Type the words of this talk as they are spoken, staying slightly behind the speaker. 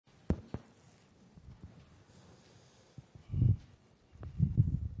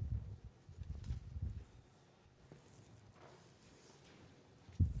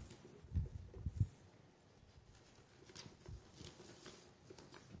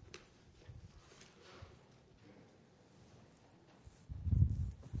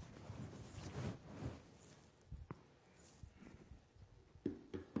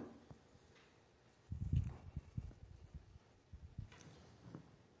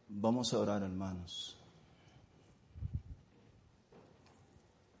Vamos a orar, hermanos.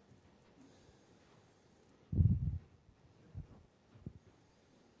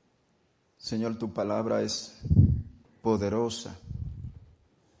 Señor, tu palabra es poderosa.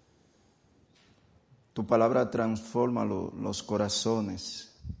 Tu palabra transforma los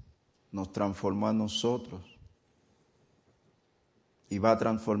corazones, nos transforma a nosotros y va a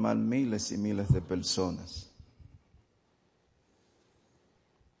transformar miles y miles de personas.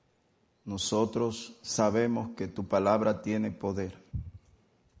 Nosotros sabemos que tu palabra tiene poder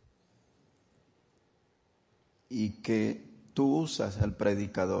y que tú usas al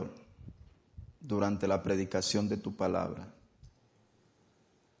predicador durante la predicación de tu palabra.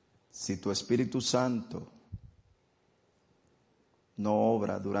 Si tu Espíritu Santo no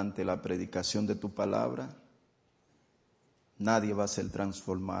obra durante la predicación de tu palabra, nadie va a ser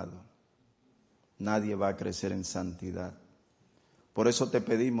transformado, nadie va a crecer en santidad. Por eso te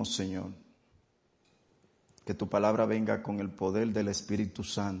pedimos, Señor, que tu palabra venga con el poder del Espíritu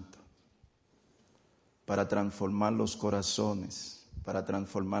Santo para transformar los corazones, para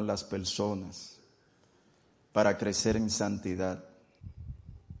transformar las personas, para crecer en santidad.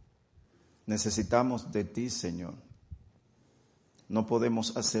 Necesitamos de ti, Señor. No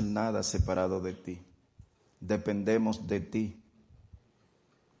podemos hacer nada separado de ti. Dependemos de ti.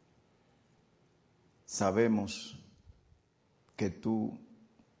 Sabemos que tú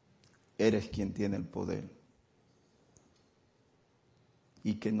eres quien tiene el poder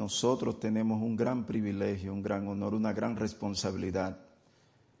y que nosotros tenemos un gran privilegio, un gran honor, una gran responsabilidad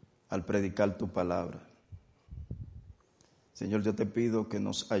al predicar tu palabra. Señor, yo te pido que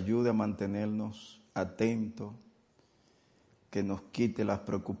nos ayude a mantenernos atentos, que nos quite las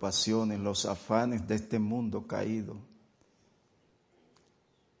preocupaciones, los afanes de este mundo caído.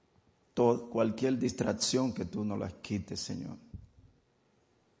 Cualquier distracción que tú nos las quites, Señor.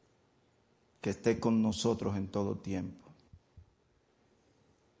 Que esté con nosotros en todo tiempo.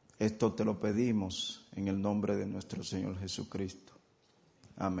 Esto te lo pedimos en el nombre de nuestro Señor Jesucristo.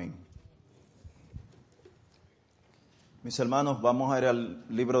 Amén. Mis hermanos, vamos a ir al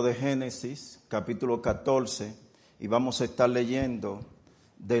libro de Génesis, capítulo 14, y vamos a estar leyendo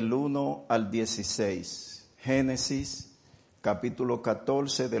del 1 al 16. Génesis, capítulo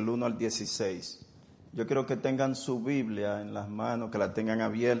 14, del 1 al 16. Yo quiero que tengan su Biblia en las manos, que la tengan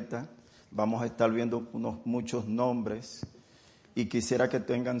abierta. Vamos a estar viendo muchos nombres y quisiera que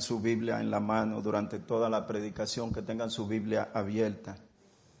tengan su Biblia en la mano durante toda la predicación, que tengan su Biblia abierta.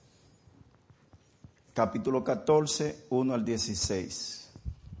 Capítulo 14, 1 al 16.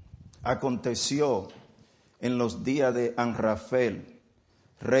 Aconteció en los días de Amrafel,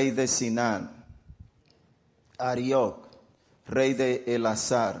 rey de Sinar, Arioc, rey de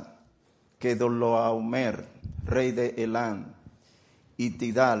Elazar, Kedorlaomer, rey de Elán, y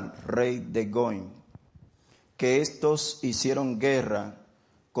Tidal, rey de Goim, que estos hicieron guerra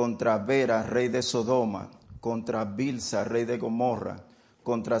contra Bera, rey de Sodoma, contra Bilsa, rey de Gomorra,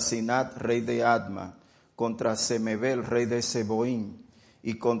 contra Sinat, rey de Adma, contra Semebel, rey de Seboim,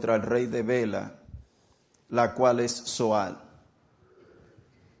 y contra el rey de Bela, la cual es Zoal.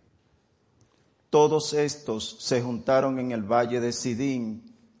 Todos estos se juntaron en el valle de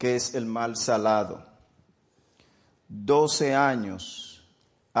Sidín, que es el mar salado. 12 años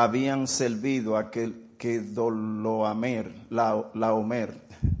habían servido a Kedorlaomer,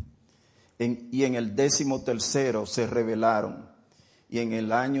 y en el 13º se rebelaron, y en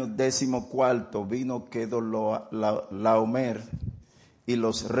el año 14 vino Kedorlaomer y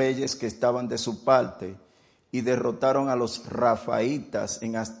los reyes que estaban de su parte, y derrotaron a los Rafaitas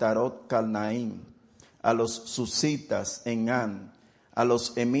en Astarot Calnaim, a los Susitas en An, a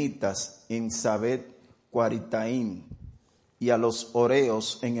los Emitas en Sabet Cuaritaim, y a los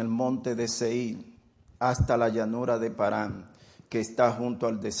Oreos en el monte de Seir, hasta la llanura de Parán, que está junto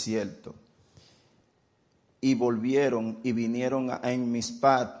al desierto. Y volvieron y vinieron a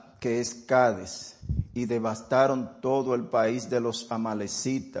Enmispat, que es Cades, y devastaron todo el país de los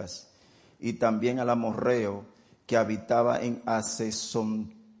amalecitas, y también al amorreo que habitaba en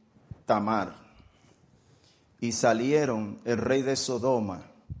Asesontamar. Y salieron el rey de Sodoma,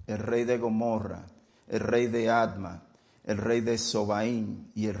 el rey de Gomorra, el rey de Adma, el rey de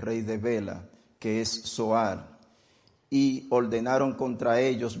Sobaim y el rey de Bela, que es Zoar, y ordenaron contra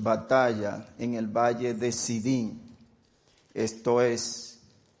ellos batalla en el valle de Sidín, esto es,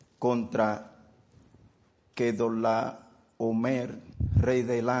 contra Kedorlaomer, rey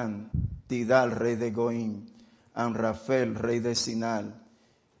de Elán, Tidal, rey de Goim, Amrafel, rey de Sinal,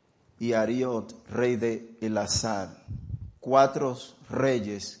 y Ariot, rey de Elazar. 4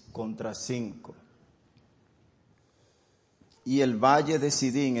 reyes contra 5. y el valle de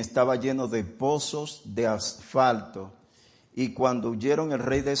Sidín estaba lleno de pozos de asfalto. Y cuando huyeron el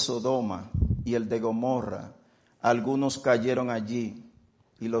rey de Sodoma y el de Gomorra, algunos cayeron allí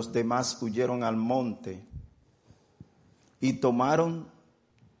y los demás huyeron al monte y tomaron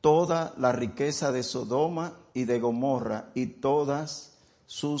toda la riqueza de Sodoma y de Gomorra y todas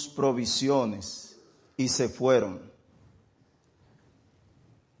sus provisiones y se fueron.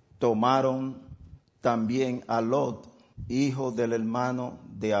 Tomaron también a Lot, hijo del hermano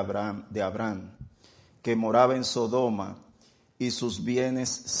de Abram, que moraba en Sodoma, y sus bienes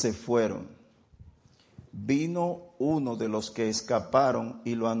se fueron. Vino uno de los que escaparon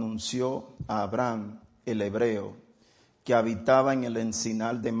y lo anunció a Abram, el hebreo, que habitaba en el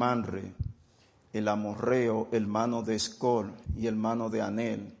encinal de Manre, el amorreo, hermano de Escol y hermano de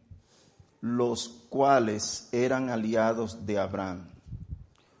Anel, los cuales eran aliados de Abram.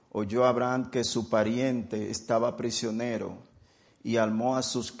 Oyó Abram que su pariente estaba prisionero y armó a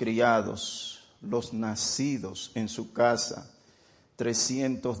sus criados, los nacidos en su casa,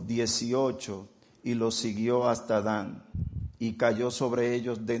 318, y los siguió hasta Dan, y cayó sobre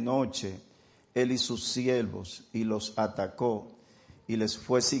ellos de noche, él y sus siervos, y los atacó, y les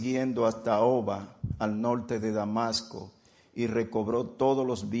fue siguiendo hasta Oba, al norte de Damasco, y recobró todos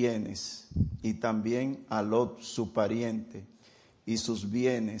los bienes, y también a Lot su pariente, y sus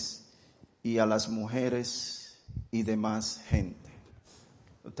bienes, y a las mujeres y demás gente.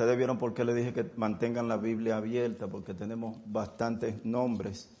 Ustedes vieron por qué le dije que mantengan la Biblia abierta, porque tenemos bastantes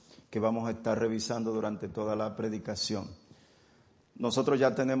nombres que vamos a estar revisando durante toda la predicación. Nosotros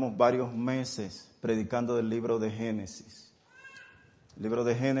ya tenemos varios meses predicando del libro de Génesis. El libro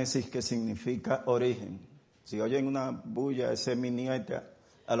de Génesis, que significa origen. Si oyen una bulla, ese mi nieta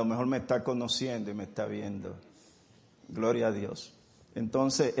a lo mejor me está conociendo y me está viendo. Gloria a Dios.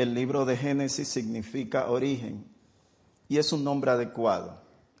 Entonces, el libro de Génesis significa origen y es un nombre adecuado.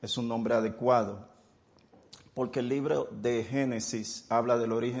 Es un nombre adecuado porque el libro de Génesis habla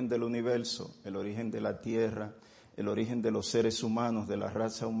del origen del universo, el origen de la tierra, el origen de los seres humanos, de la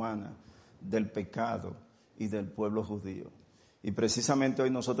raza humana, del pecado y del pueblo judío. Y precisamente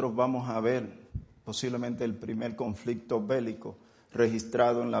hoy nosotros vamos a ver posiblemente el primer conflicto bélico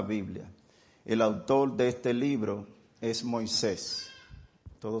registrado en la Biblia. El autor de este libro es Moisés.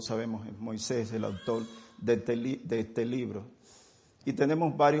 Todos sabemos que es Moisés el autor de este libro. Y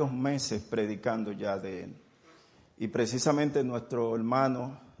tenemos varios meses predicando ya de él. Y precisamente nuestro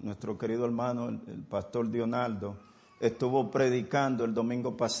querido hermano, el pastor Dionaldo, estuvo predicando el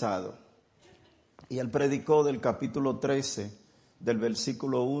domingo pasado. Y él predicó del capítulo 13, del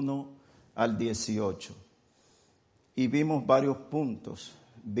versículo 1 al 18. Y vimos varios puntos.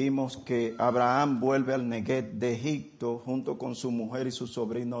 Vimos que Abraham vuelve al Negev de Egipto junto con su mujer y su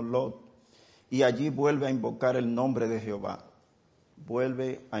sobrino Lot. Y allí vuelve a invocar el nombre de Jehová.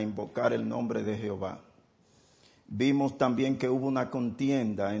 Vuelve a invocar el nombre de Jehová. Vimos también que hubo una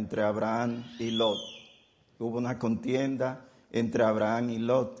contienda entre Abraham y Lot. Hubo una contienda entre Abraham y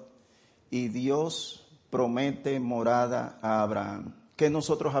Lot. Y Dios promete morada a Abraham. ¿Qué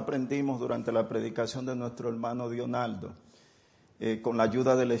nosotros aprendimos durante la predicación de nuestro hermano Dionaldo? Con la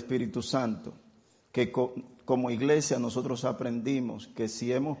ayuda del Espíritu Santo. Que como iglesia nosotros aprendimos que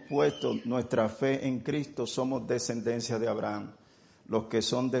si hemos puesto nuestra fe en Cristo somos descendencia de Abraham. Los que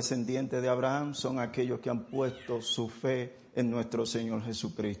son descendientes de Abraham son aquellos que han puesto su fe en nuestro Señor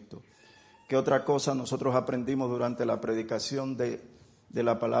Jesucristo. ¿Qué otra cosa nosotros aprendimos durante la predicación de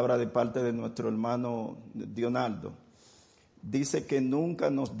la palabra de parte de nuestro hermano Dionaldo? Dice que nunca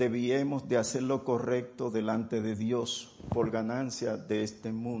nos debíamos de hacer lo correcto delante de Dios por ganancia de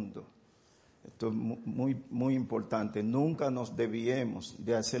este mundo. Esto es muy, muy importante. Nunca nos debíamos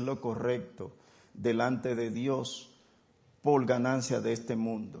de hacer lo correcto delante de Dios por ganancia de este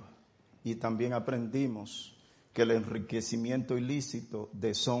mundo. Y también aprendimos que el enriquecimiento ilícito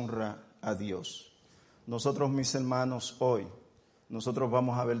deshonra a Dios. Nosotros, mis hermanos, hoy, nosotros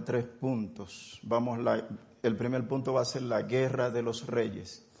vamos a ver 3 puntos. El primer punto va a ser la guerra de los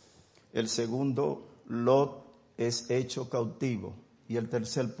reyes. El segundo, Lot es hecho cautivo. Y el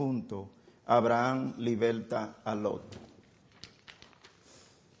tercer punto, Abram liberta a Lot.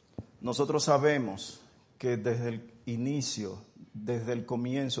 Nosotros sabemos que desde el inicio, desde el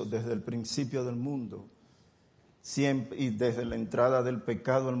comienzo, desde el principio del mundo, siempre, y desde la entrada del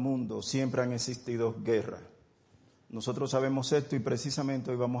pecado al mundo, siempre han existido guerras. Nosotros sabemos esto y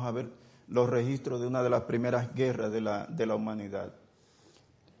precisamente hoy vamos a ver los registros de una de las primeras guerras de la humanidad.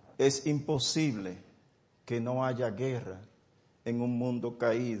 Es imposible que no haya guerra en un mundo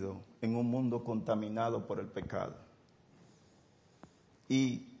caído, en un mundo contaminado por el pecado.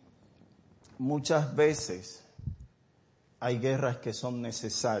 Y muchas veces hay guerras que son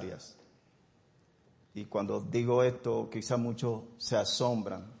necesarias. Y cuando digo esto, quizá muchos se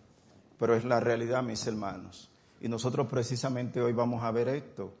asombran, pero es la realidad, mis hermanos. Y nosotros precisamente hoy vamos a ver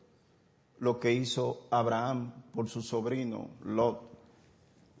esto, lo que hizo Abraham por su sobrino Lot.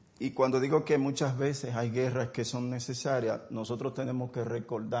 Y cuando digo que muchas veces hay guerras que son necesarias, nosotros tenemos que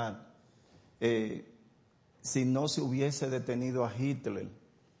recordar, si no se hubiese detenido a Hitler,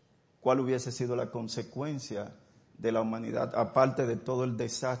 ¿cuál hubiese sido la consecuencia de la humanidad, aparte de todo el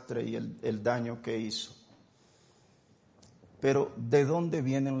desastre y el daño que hizo? Pero ¿de dónde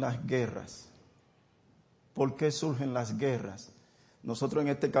vienen las guerras? ¿Por qué surgen las guerras? Nosotros en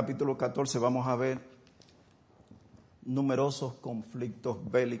este capítulo 14 vamos a ver numerosos conflictos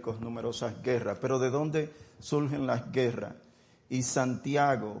bélicos, numerosas guerras. Pero ¿de dónde surgen las guerras? Y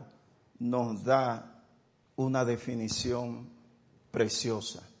Santiago nos da una definición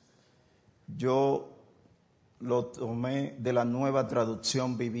preciosa. Yo lo tomé de la Nueva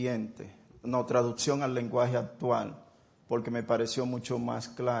Traducción Viviente, traducción al lenguaje actual, porque me pareció mucho más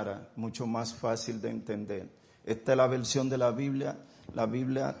clara, mucho más fácil de entender. Esta es la versión de la Biblia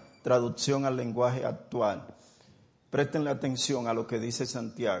traducción al lenguaje actual. Préstenle atención a lo que dice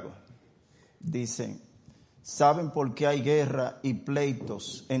Santiago. Dicen, ¿saben por qué hay guerra y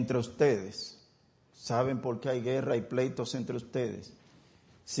pleitos entre ustedes? ¿Saben por qué hay guerra y pleitos entre ustedes?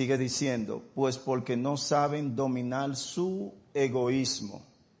 Sigue diciendo, pues porque no saben dominar su egoísmo.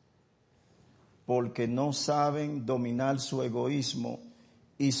 Porque no saben dominar su egoísmo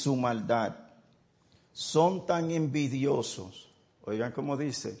y su maldad. Son tan envidiosos, oigan cómo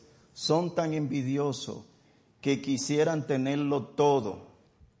dice, son tan envidiosos que quisieran tenerlo todo.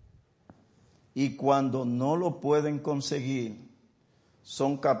 Y cuando no lo pueden conseguir,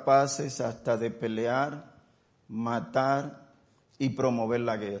 son capaces hasta de pelear, matar y promover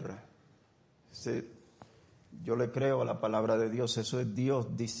la guerra. Yo le creo a la palabra de Dios, eso es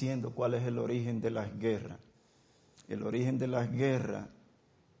Dios diciendo cuál es el origen de las guerras. El origen de las guerras,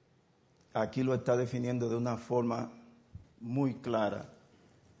 aquí lo está definiendo de una forma muy clara,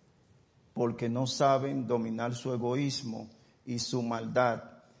 porque no saben dominar su egoísmo y su maldad.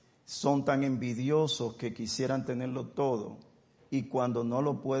 Son tan envidiosos que quisieran tenerlo todo, y cuando no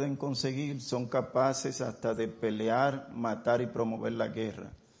lo pueden conseguir, son capaces hasta de pelear, matar y promover la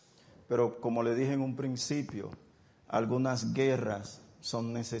guerra. Pero como le dije en un principio, algunas guerras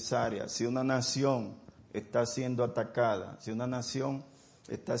son necesarias. Si una nación está siendo atacada,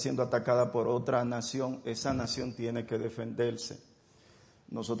 por otra nación, esa nación tiene que defenderse.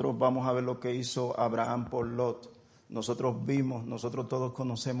 Nosotros vamos a ver lo que hizo Abraham por Lot. Nosotros todos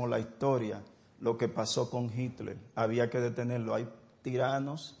conocemos la historia, lo que pasó con Hitler. Había que detenerlo. Hay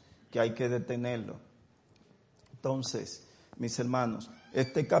tiranos que hay que detenerlo. Entonces, mis hermanos,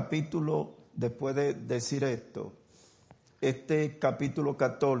 este capítulo, después de decir esto, este capítulo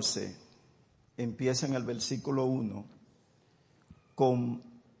 14 empieza en el versículo 1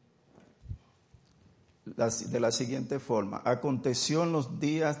 de la siguiente forma. Aconteció en los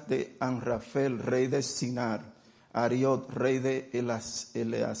días de Amrafel, rey de Sinar, Ariot, rey de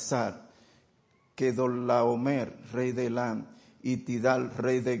Eleazar, Kedorlaomer, rey de Elam, y Tidal,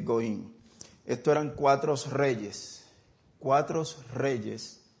 rey de Goim. Estos eran cuatro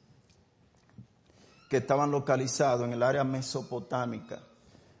reyes que estaban localizados en el área mesopotámica.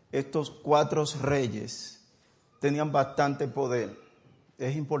 Estos cuatro reyes tenían bastante poder.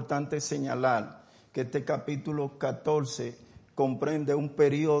 Es importante señalar que este capítulo 14 comprende un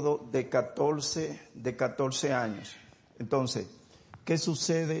periodo de 14 años. Entonces, ¿qué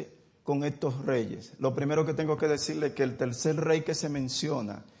sucede con estos reyes? Lo primero que tengo que decirle es que el tercer rey que se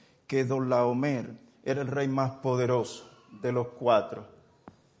menciona, Kedorlaomer, era el rey más poderoso de los cuatro.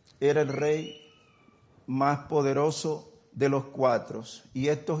 Era el rey más poderoso de los cuatro. Y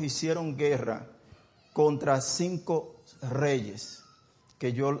estos hicieron guerra contra 5 reyes,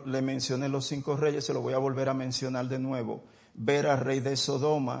 que yo le mencioné los 5 reyes, se lo voy a volver a mencionar de nuevo. Bera, rey de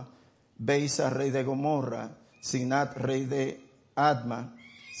Sodoma, Beisa, rey de Gomorra, Sinat, rey de Adma,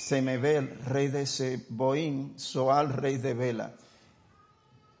 Semebel, rey de Seboim, Soal, rey de Bela.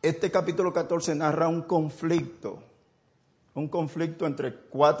 Este capítulo 14 narra un conflicto entre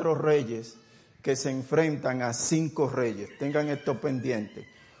 4 reyes que se enfrentan a 5 reyes. Tengan esto pendiente.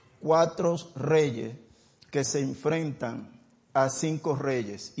 4 reyes que se enfrentan a 5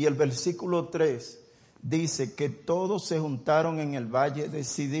 reyes. Y el versículo 3 dice que todos se juntaron en el valle de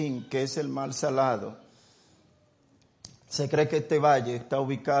Sidín, que es el mar Salado. Se cree que este valle está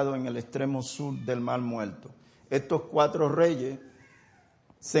ubicado en el extremo sur del Mar Muerto. Estos 4 reyes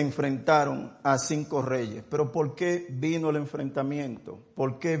se enfrentaron a 5 reyes. Pero ¿por qué vino el enfrentamiento?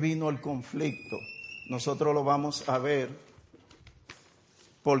 ¿Por qué vino el conflicto? Nosotros lo vamos a ver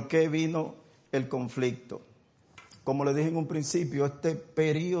 ¿Por qué vino el conflicto? Como le dije en un principio,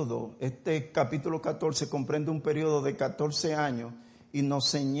 este capítulo 14 comprende un periodo de 14 años y nos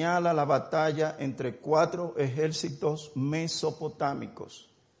señala la batalla entre 4 ejércitos mesopotámicos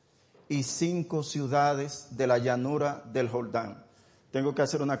y 5 ciudades de la llanura del Jordán. Tengo que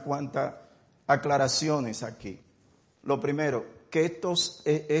hacer unas cuantas aclaraciones aquí. Lo primero, que estos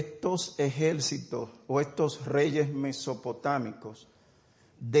ejércitos o estos reyes mesopotámicos,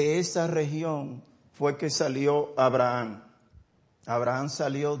 de esa región fue que salió Abraham. Abraham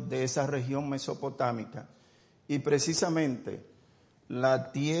salió de esa región mesopotámica y precisamente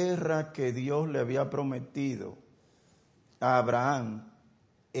la tierra que Dios le había prometido a Abraham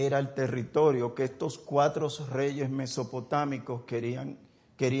era el territorio que estos 4 reyes mesopotámicos querían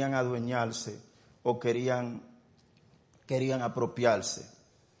adueñarse o querían apropiarse.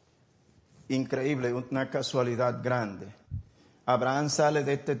 Increíble, una casualidad grande. Abraham sale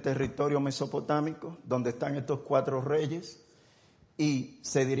de este territorio mesopotámico donde están estos 4 reyes y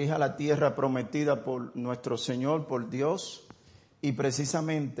se dirige a la tierra prometida por nuestro Señor, por Dios, y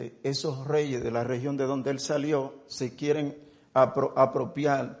precisamente esos reyes de la región de donde él salió se quieren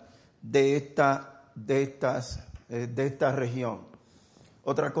apropiar de esta región.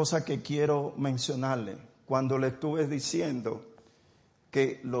 Otra cosa que quiero mencionarle, cuando le estuve diciendo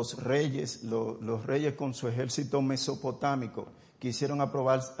que los reyes con su ejército mesopotámico quisieron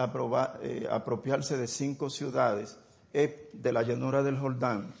apropiarse de 5 ciudades de la llanura del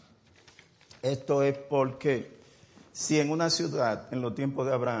Jordán. Esto es porque si en una ciudad, en los tiempos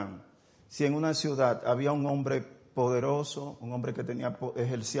de Abraham, si en una ciudad había un hombre poderoso, un hombre que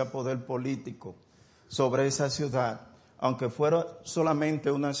ejercía poder político sobre esa ciudad, aunque fuera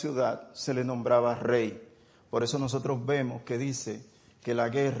solamente una ciudad, se le nombraba rey. Por eso nosotros vemos que dice que la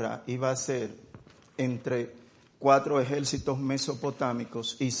guerra iba a ser entre 4 ejércitos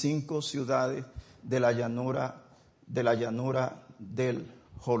mesopotámicos y 5 ciudades de la llanura del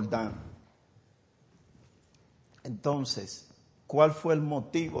Jordán. Entonces, ¿cuál fue el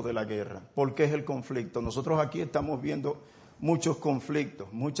motivo de la guerra? ¿Por qué es el conflicto? Nosotros aquí estamos viendo muchos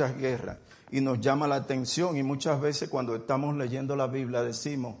conflictos, muchas guerras, y nos llama la atención, y muchas veces cuando estamos leyendo la Biblia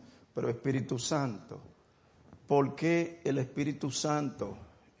decimos, pero Espíritu Santo, ¿por qué el Espíritu Santo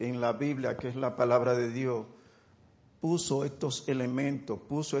en la Biblia, que es la palabra de Dios, puso estos elementos,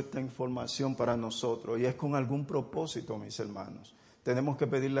 puso esta información para nosotros? Y es con algún propósito, mis hermanos. Tenemos que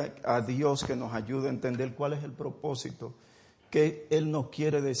pedirle a Dios que nos ayude a entender cuál es el propósito que Él nos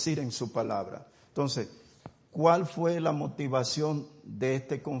quiere decir en su palabra. Entonces, ¿cuál fue la motivación de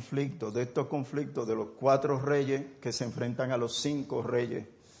este conflicto, de estos conflictos de los 4 reyes que se enfrentan a los 5 reyes?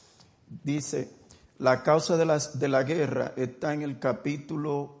 Dice, la causa de la guerra está en el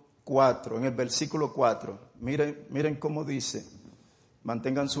capítulo 4, en el versículo 4. Miren cómo dice,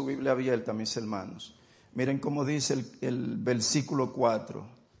 mantengan su Biblia abierta, mis hermanos. Miren cómo dice el versículo 4.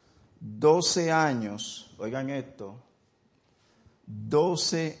 12 años, oigan esto,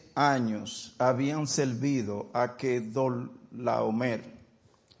 12 años habían servido a Kedorlaomer.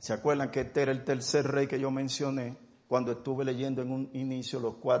 ¿Se acuerdan que este era el tercer rey que yo mencioné cuando estuve leyendo en un inicio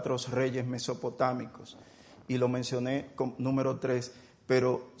los 4 reyes mesopotámicos? Y lo mencioné como número 3,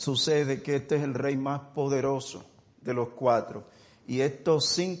 pero sucede que este es el rey más poderoso de los 4. Y estos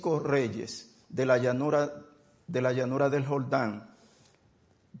 5 reyes de la llanura del Jordán,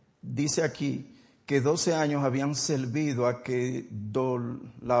 dice aquí que 12 años habían servido a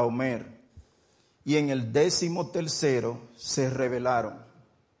Kedorlaomer y en el 13º se rebelaron.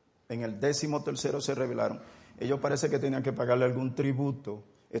 En el 13º se rebelaron. Ellos parece que tenían que pagarle algún tributo,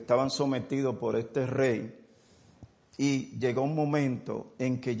 estaban sometidos por este rey y llegó un momento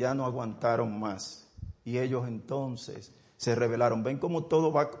en que ya no aguantaron más y ellos entonces se rebelaron. ¿Ven cómo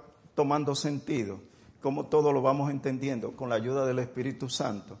todo va tomando sentido? Cómo todo lo vamos entendiendo con la ayuda del Espíritu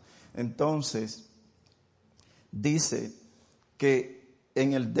Santo. Entonces, dice que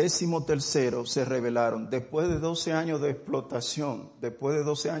en el 13º se rebelaron. Después de 12 años de explotación, después de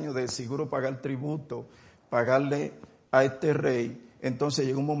 12 años de seguro pagar tributo, pagarle a este rey, entonces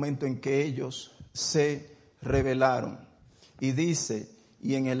llegó un momento en que ellos se rebelaron. Y dice,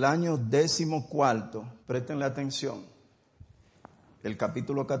 y en el año 14, préstenle atención, el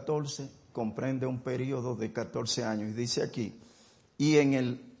capítulo 14 comprende un periodo de 14 años. Y dice aquí, y en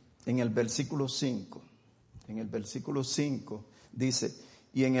el versículo 5, dice,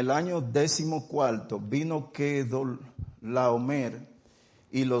 y en el año 14 vino Kedorlaomer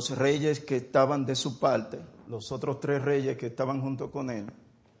y los reyes que estaban de su parte, los otros 3 reyes que estaban junto con él.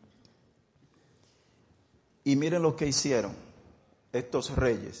 Y miren lo que hicieron estos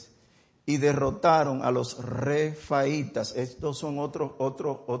reyes. y derrotaron a los refaitas. Estos son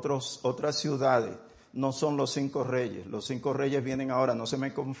otras ciudades, no son los 5 reyes. Los 5 reyes vienen ahora, no se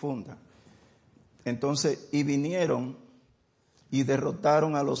me confundan. Entonces, y vinieron y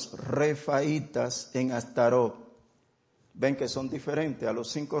derrotaron a los refaitas en Astarot. Ven que son diferentes a los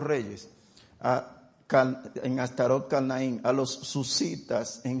 5 reyes. En Astarot, Calnaín, a los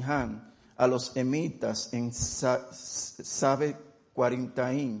susitas en Han, a los emitas en Sabe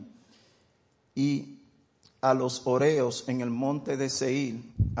Cuarintaín, y a los oreos en el monte de Seir,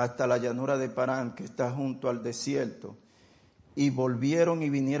 hasta la llanura de Parán, que está junto al desierto. Y volvieron y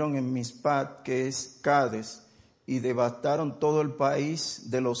vinieron en Mispat, que es Cades, y devastaron todo el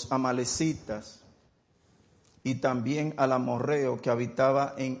país de los amalecitas, y también al amorreo que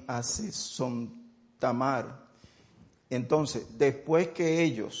habitaba en Asesontamar. Entonces, después que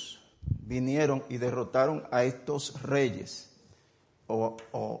ellos vinieron y derrotaron a estos reyes,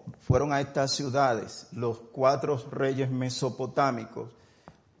 o fueron a estas ciudades, los 4 reyes mesopotámicos,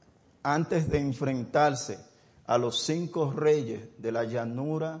 antes de enfrentarse a los 5 reyes de la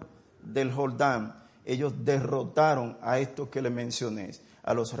llanura del Jordán, ellos derrotaron a estos que les mencioné,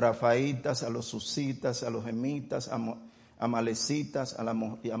 a los rafaitas, a los susitas, a los emitas, amalecitas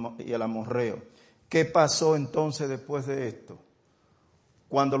y al amorreo. ¿Qué pasó entonces después de esto?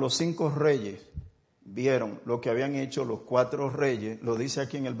 Cuando los 5 reyes vieron lo que habían hecho los 4 reyes, lo dice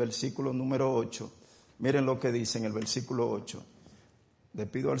aquí en el versículo número 8. Miren lo que dice en el versículo 8. Le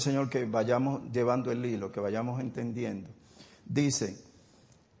pido al Señor que vayamos llevando el hilo, que vayamos entendiendo. Dice,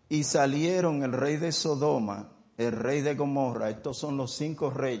 y salieron el rey de Sodoma, el rey de Gomorra. Estos son los 5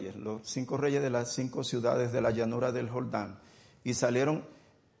 reyes de las 5 ciudades de la llanura del Jordán. Y salieron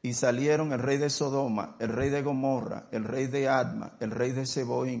el rey de Sodoma, el rey de Gomorra, el rey de Adma, el rey de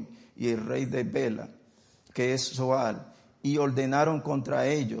Seboín y el rey de Bela, que es Zoal, y ordenaron contra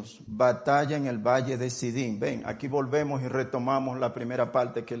ellos batalla en el valle de Sidín. Ven, aquí volvemos y retomamos la primera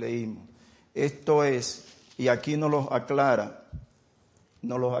parte que leímos. Esto es, y aquí nos lo aclara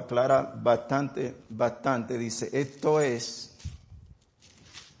bastante, dice, esto es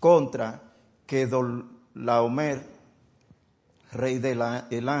contra Kedorlaomer, rey de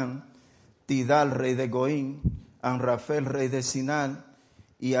Elán, Tidal, rey de Goín, Amrafel, rey de Sinal,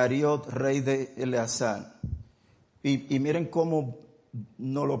 y Ariot, rey de Eleazar. Y miren cómo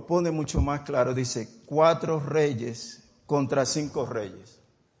nos lo pone mucho más claro. Dice, 4 reyes contra 5 reyes.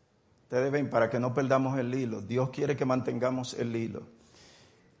 Ustedes ven, para que no perdamos el hilo. Dios quiere que mantengamos el hilo.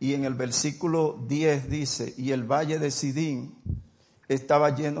 Y en el versículo 10 dice, y el valle de Sidín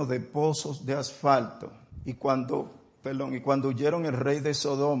estaba lleno de pozos de asfalto. Y cuando huyeron el rey de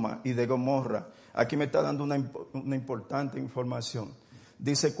Sodoma y de Gomorra, aquí me está dando una importante información.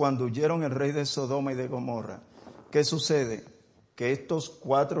 Dice, cuando huyeron el rey de Sodoma y de Gomorra, ¿qué sucede? Que estos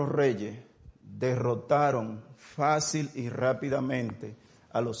 4 reyes derrotaron fácil y rápidamente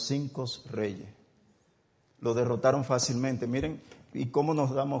a los 5 reyes. Lo derrotaron fácilmente. Miren, y cómo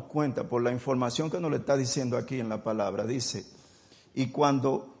nos damos cuenta por la información que nos le está diciendo aquí en la palabra. Dice, y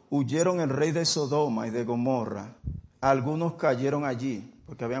cuando huyeron el rey de Sodoma y de Gomorra, algunos cayeron allí,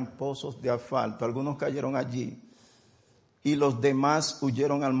 porque habían pozos de asfalto, algunos cayeron allí, y los demás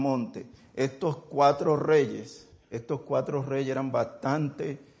huyeron al monte. Estos 4 reyes eran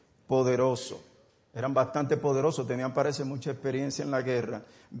bastante poderosos. Tenían, parece, mucha experiencia en la guerra.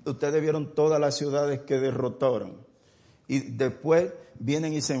 Ustedes vieron todas las ciudades que derrotaron. Y después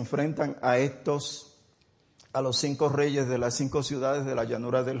vienen y se enfrentan a los 5 reyes de las 5 ciudades de la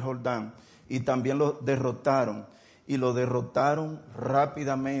llanura del Jordán. Y también los derrotaron. Y lo derrotaron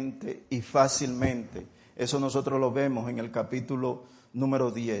rápidamente y fácilmente. Eso nosotros lo vemos en el capítulo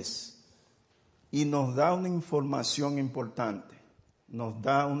número 10. Y nos da una información importante.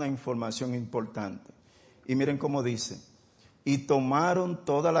 Y miren cómo dice. Y tomaron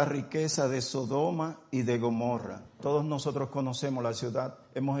toda la riqueza de Sodoma y de Gomorra. Todos nosotros conocemos la ciudad,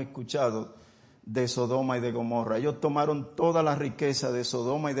 hemos escuchado de Sodoma y de Gomorra. Ellos tomaron toda la riqueza de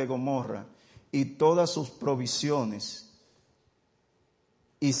Sodoma y de Gomorra y todas sus provisiones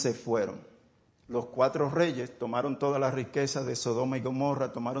y se fueron. Los 4 reyes tomaron toda la riqueza de Sodoma y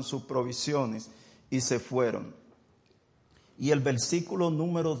Gomorra, tomaron sus provisiones y se fueron. Y el versículo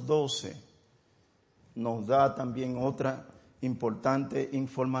número 12 nos da también otra importante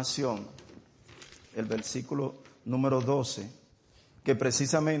información. El versículo número 12, que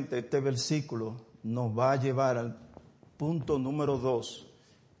precisamente este versículo nos va a llevar al punto número 2,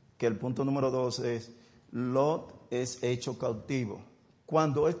 que el punto número 2 es, Lot es hecho cautivo.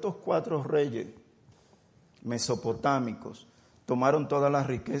 Cuando estos 4 reyes mesopotámicos tomaron toda la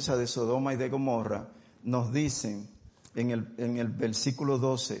riqueza de Sodoma y de Gomorra, nos dicen en el versículo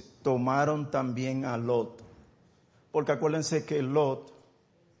 12, tomaron también a Lot. Porque acuérdense que Lot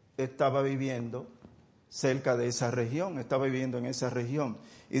estaba viviendo cerca de esa región, estaba viviendo en esa región.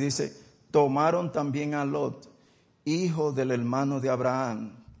 Y dice, tomaron también a Lot, hijo del hermano de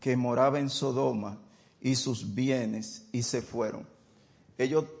Abraham, que moraba en Sodoma, y sus bienes, y se fueron.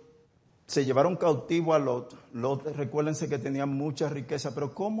 Ellos se llevaron cautivo a Lot. Lot, recuérdense que tenía mucha riqueza,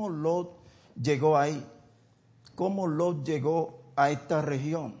 pero ¿cómo Lot llegó ahí? ¿Cómo Lot llegó a esta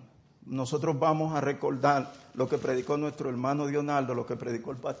región? Nosotros vamos a recordar lo que predicó nuestro hermano Dionaldo, lo que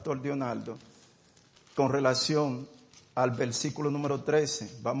predicó el pastor Dionaldo, con relación al versículo número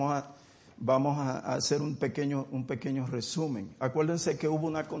 13. Vamos a hacer un pequeño resumen. Acuérdense que hubo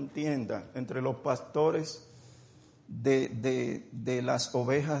una contienda entre los pastores de las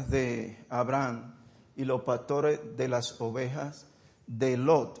ovejas de Abraham y los pastores de las ovejas de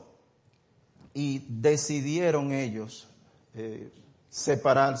Lot. Y decidieron ellos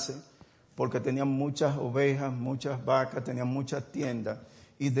separarse porque tenían muchas ovejas, muchas vacas, tenían muchas tiendas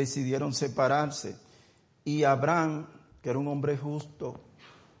y decidieron separarse. Y Abraham, que era un hombre justo,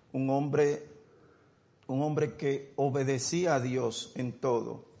 un hombre que obedecía a Dios en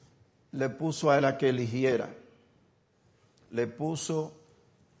todo, le puso a él a que eligiera. Le puso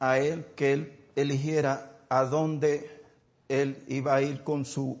a él que él eligiera a dónde él iba a ir con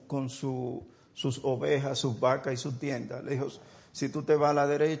sus ovejas, sus vacas y su tienda. Le dijo, si tú te vas a la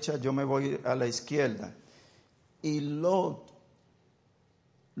derecha, yo me voy a la izquierda. Y Lot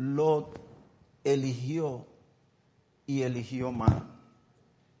eligió y eligió mal.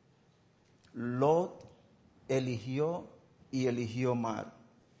 Lot eligió y eligió mal.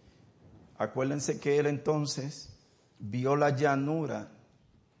 Acuérdense que él entonces vio la llanura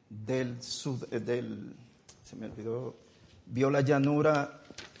vio la llanura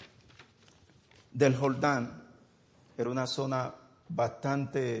del Jordán. Era una zona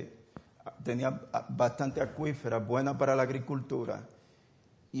tenía bastante acuífera, buena para la agricultura.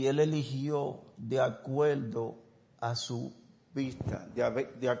 Y él eligió de acuerdo a su vista,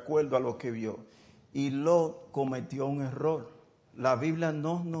 de acuerdo a lo que vio. Y Lot cometió un error. La Biblia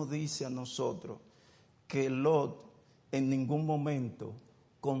no nos dice a nosotros que Lot en ningún momento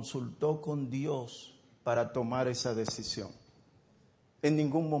consultó con Dios para tomar esa decisión. En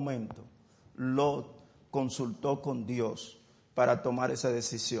ningún momento Lot consultó con Dios para tomar esa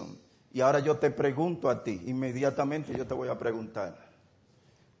decisión. Y ahora yo te pregunto a ti, inmediatamente yo te voy a preguntar,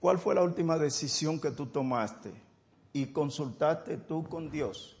 ¿cuál fue la última decisión que tú tomaste y consultaste tú con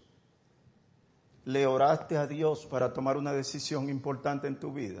Dios? ¿Le oraste a Dios para tomar una decisión importante en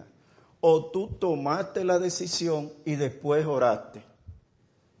tu vida? ¿O tú tomaste la decisión y después oraste?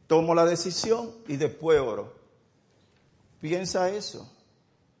 Tomo la decisión y después oro. Piensa eso.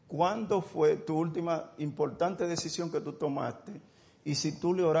 ¿Cuándo fue tu última importante decisión que tú tomaste? Y si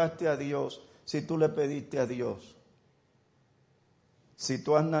tú le oraste a Dios, si tú le pediste a Dios. Si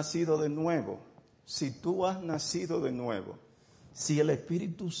tú has nacido de nuevo, si el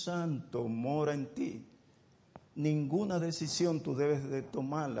Espíritu Santo mora en ti, ninguna decisión tú debes de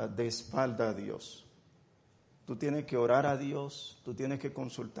tomarla de espalda a Dios. Tú tienes que orar a Dios, tú tienes que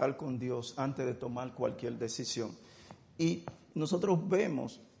consultar con Dios antes de tomar cualquier decisión. Y nosotros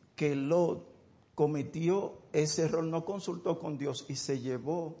vemos que Lot cometió ese error, no consultó con Dios y se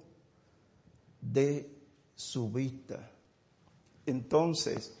llevó de su vista.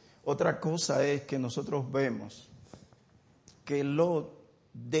 Entonces, otra cosa es que nosotros vemos que Lot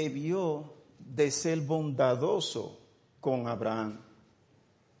debió de ser bondadoso con Abraham.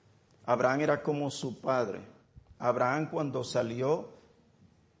 Abraham era como su padre. Abraham, cuando salió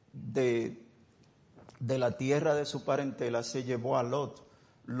de la tierra de su parentela, se llevó a Lot.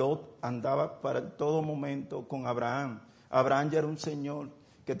 Lot andaba para todo momento con Abraham. Abraham ya era un señor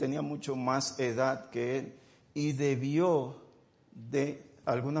que tenía mucho más edad que él y debió de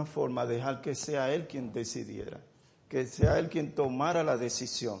alguna forma dejar que sea él quien decidiera, que sea él quien tomara la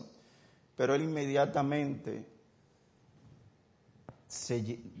decisión. Pero él inmediatamente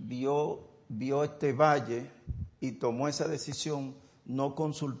vio este valle y tomó esa decisión, no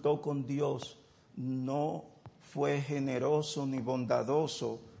consultó con Dios, no fue generoso ni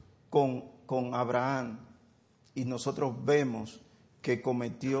bondadoso con Abraham. Y nosotros vemos que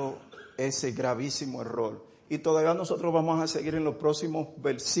cometió ese gravísimo error. Y todavía nosotros vamos a seguir en los próximos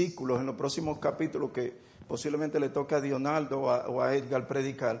versículos, en los próximos capítulos que posiblemente le toque a Dionaldo o a Edgar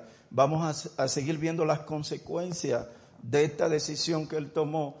predicar. Vamos a seguir viendo las consecuencias de esta decisión que él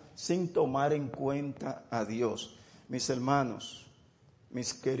tomó sin tomar en cuenta a Dios. Mis hermanos,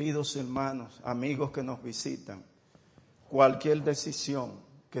 mis queridos hermanos, amigos que nos visitan, cualquier decisión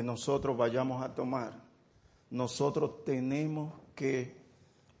que nosotros vayamos a tomar, nosotros tenemos que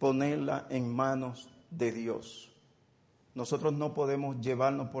ponerla en manos de Dios. Nosotros no podemos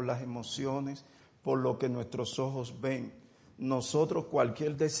llevarnos por las emociones, por lo que nuestros ojos ven. Nosotros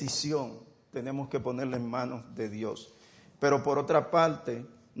cualquier decisión tenemos que ponerla en manos de Dios. Pero por otra parte,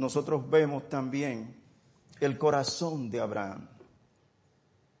 nosotros vemos también el corazón de Abraham.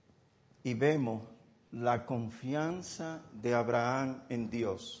 Y vemos la confianza de Abraham en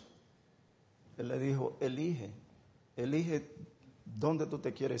Dios. Él le dijo, elige dónde tú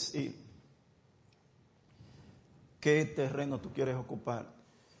te quieres ir. ¿Qué terreno tú quieres ocupar?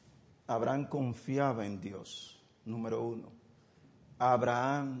 Abraham confiaba en Dios, número uno.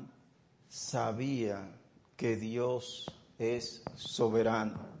 Abraham sabía que Dios es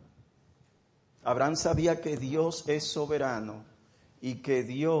soberano. Abraham sabía que Dios es soberano y que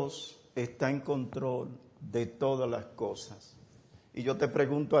Dios está en control de todas las cosas. Y yo te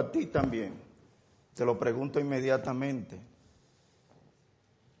pregunto a ti también, te lo pregunto inmediatamente.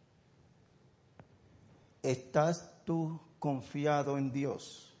 ¿Estás tú confiado en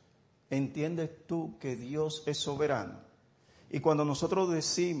Dios? ¿Entiendes tú que Dios es soberano? Y cuando nosotros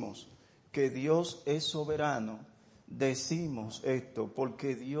decimos que Dios es soberano, decimos esto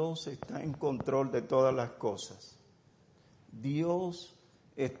porque Dios está en control de todas las cosas. Dios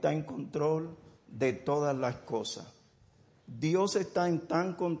está en control de todas las cosas. Dios está en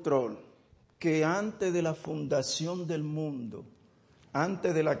tan control que antes de la fundación del mundo,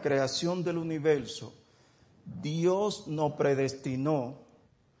 antes de la creación del universo, Dios nos predestinó,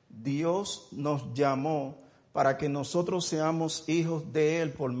 Dios nos llamó para que nosotros seamos hijos de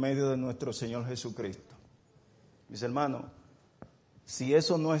Él por medio de nuestro Señor Jesucristo. Mis hermanos, si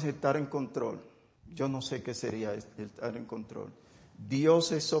eso no es estar en control, yo no sé qué sería estar en control.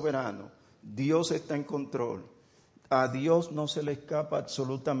 Dios es soberano, Dios está en control, a Dios no se le escapa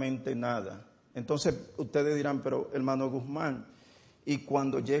absolutamente nada. Entonces ustedes dirán, pero hermano Guzmán, y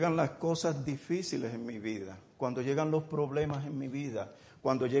cuando llegan las cosas difíciles en mi vida, cuando llegan los problemas en mi vida,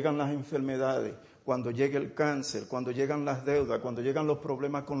 cuando llegan las enfermedades, cuando llega el cáncer, cuando llegan las deudas, cuando llegan los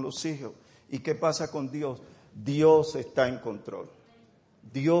problemas con los hijos, ¿y qué pasa con Dios? Dios está en control.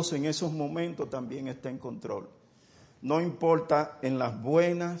 Dios en esos momentos también está en control. No importa en las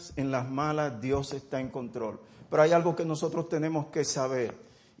buenas, en las malas, Dios está en control. Pero hay algo que nosotros tenemos que saber,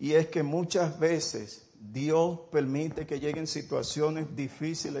 y es que muchas veces Dios permite que lleguen situaciones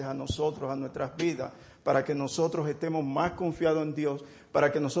difíciles a nosotros, a nuestras vidas, para que nosotros estemos más confiados en Dios,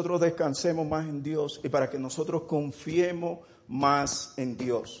 para que nosotros descansemos más en Dios y para que nosotros confiemos más en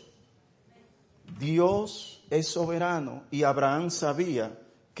Dios. Dios es soberano y Abraham sabía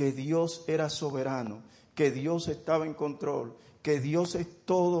que Dios era soberano, que Dios estaba en control, que Dios es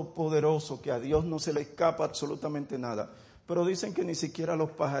todopoderoso, que a Dios no se le escapa absolutamente nada. Pero dicen que ni siquiera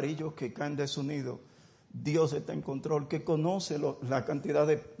los pajarillos que caen de su nido, Dios está en control, que conoce la cantidad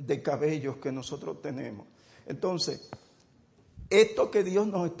de cabellos que nosotros tenemos. Entonces, esto que Dios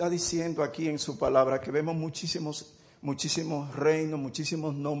nos está diciendo aquí en su palabra, que vemos muchísimos reinos,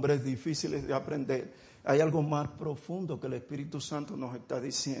 muchísimos nombres difíciles de aprender, hay algo más profundo que el Espíritu Santo nos está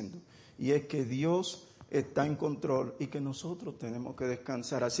diciendo, y es que Dios está en control y que nosotros tenemos que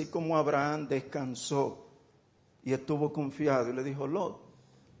descansar, así como Abraham descansó y estuvo confiado y le dijo, Lot,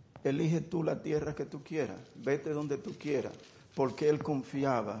 elige tú la tierra que tú quieras, vete donde tú quieras, porque él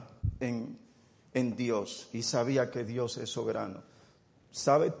confiaba en Dios y sabía que Dios es soberano.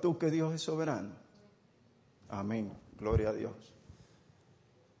 ¿Sabes tú que Dios es soberano? Amén, gloria a Dios.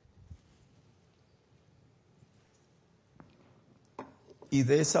 Y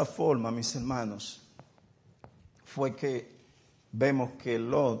de esa forma, mis hermanos, fue que vemos que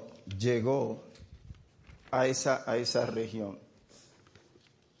Lot llegó a esa región.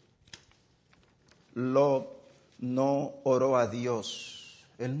 Lot no oró a Dios,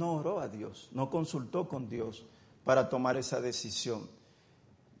 él no oró a Dios, no consultó con Dios para tomar esa decisión.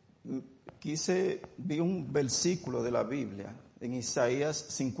 Vi un versículo de la Biblia en Isaías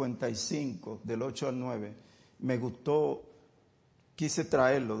 55, del 8 al 9, me gustó, quise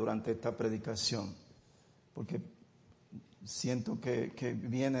traerlo durante esta predicación, porque siento que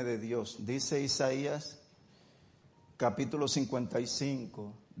viene de Dios. Dice Isaías capítulo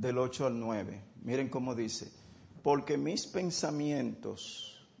 55, del 8 al 9. Miren cómo dice, porque mis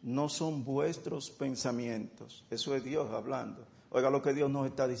pensamientos no son vuestros pensamientos. Eso es Dios hablando. Oiga lo que Dios nos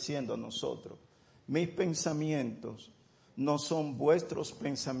está diciendo a nosotros. Mis pensamientos no son vuestros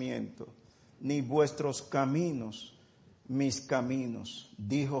pensamientos, ni vuestros caminos, mis caminos,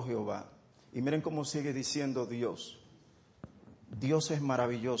 dijo Jehová. Y miren cómo sigue diciendo Dios. Dios es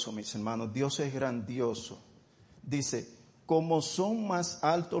maravilloso, mis hermanos. Dios es grandioso. Dice, como son más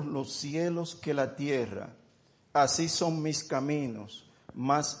altos los cielos que la tierra, así son mis caminos,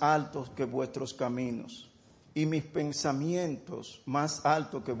 más altos que vuestros caminos, y mis pensamientos más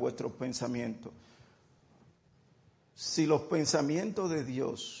altos que vuestros pensamientos. Si los pensamientos de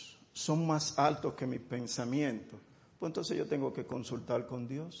Dios son más altos que mis pensamientos, pues entonces yo tengo que consultar con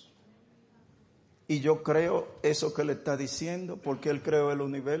Dios. Y yo creo eso que Él está diciendo, porque Él creó el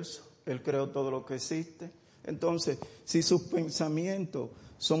universo, Él creó todo lo que existe. Entonces, si sus pensamientos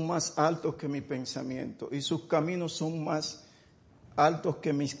son más altos que mis pensamientos y sus caminos son más altos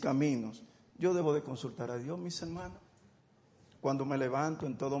que mis caminos, yo debo de consultar a Dios, mis hermanos. Cuando me levanto,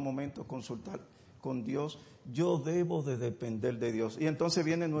 en todo momento, consultar con Dios, yo debo de depender de Dios. Y entonces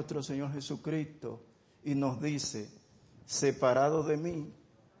viene nuestro Señor Jesucristo y nos dice, separado de mí,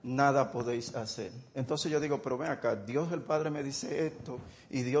 nada podéis hacer. Entonces yo digo, pero ven acá, Dios el Padre me dice esto,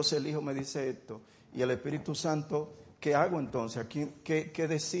 y Dios el Hijo me dice esto, y el Espíritu Santo, ¿qué hago entonces? ¿Qué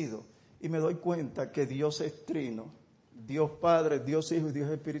decido? Y me doy cuenta que Dios es trino, Dios Padre, Dios Hijo y Dios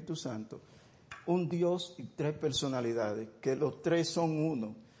Espíritu Santo. Un Dios y tres personalidades, que los tres son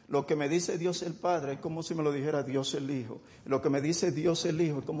uno. Lo que me dice Dios el Padre es como si me lo dijera Dios el Hijo. Lo que me dice Dios el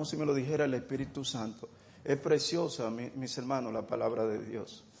Hijo es como si me lo dijera el Espíritu Santo. Es preciosa, mis hermanos, la palabra de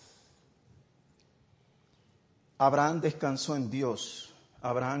Dios. Abraham descansó en Dios.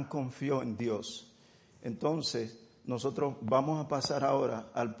 Abraham confió en Dios. Entonces, nosotros vamos a pasar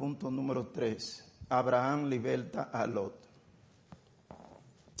ahora al punto número 3. Abram Liberta A Lot.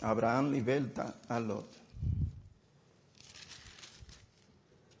 Abram Liberta A Lot.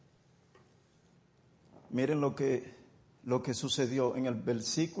 Miren lo que sucedió en el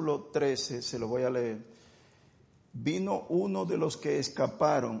versículo 13, se lo voy a leer. Vino uno de los que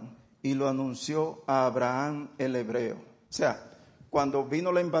escaparon y lo anunció a Abraham el hebreo. O sea, cuando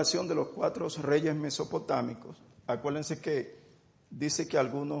vino la invasión de los 4 reyes mesopotámicos, acuérdense que dice que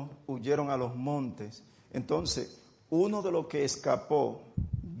algunos huyeron a los montes. Entonces, uno de los que escapó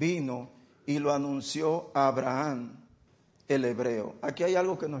vino y lo anunció a Abraham el hebreo. Aquí hay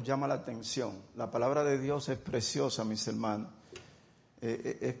algo que nos llama la atención. La palabra de Dios es preciosa, mis hermanos.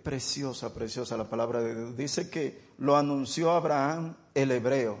 Es preciosa, preciosa la palabra de Dios. Dice que lo anunció Abraham el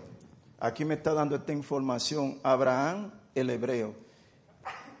hebreo. Aquí me está dando esta información, Abraham el hebreo.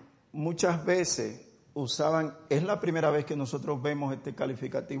 Muchas veces usaban, es la primera vez que nosotros vemos este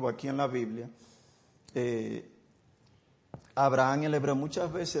calificativo aquí en la Biblia. Abraham el hebreo,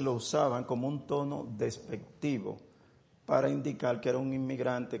 muchas veces lo usaban como un tono despectivo para indicar que era un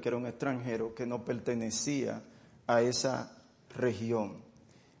inmigrante, que era un extranjero, que no pertenecía a esa región.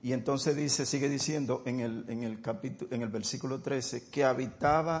 Y entonces dice, sigue diciendo en el versículo 13, que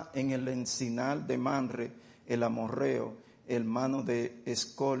habitaba en el encinal de Mamre, el amorreo, hermano de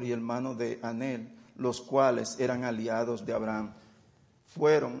Escol y hermano de Anel, los cuales eran aliados de Abraham.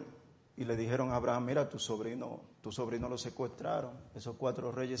 Fueron y le dijeron a Abraham, mira, tu sobrino lo secuestraron, esos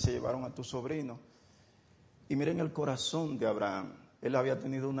 4 reyes se llevaron a tu sobrino. Y miren el corazón de Abraham. Él había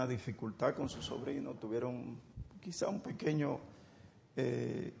tenido una dificultad con su sobrino, tuvieron quizá un pequeño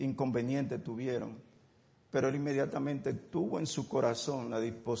inconveniente tuvieron, pero él inmediatamente tuvo en su corazón la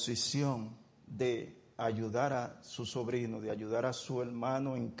disposición de ayudar a su sobrino, de ayudar a su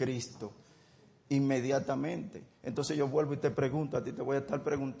hermano en Cristo, inmediatamente. Entonces yo vuelvo y te pregunto, a ti te voy a estar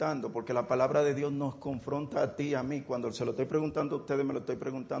preguntando, porque la palabra de Dios nos confronta a ti y a mí. Cuando se lo estoy preguntando a ustedes, me lo estoy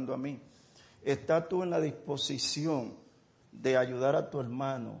preguntando a mí. ¿Estás tú en la disposición de ayudar a tu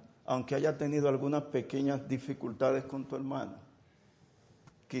hermano, aunque haya tenido algunas pequeñas dificultades con tu hermano?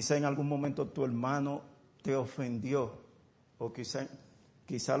 Quizá en algún momento tu hermano te ofendió, o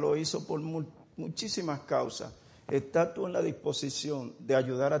quizá lo hizo por muchísimas causas. ¿Estás tú en la disposición de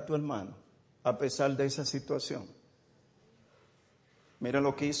ayudar a tu hermano a pesar de esa situación? Mira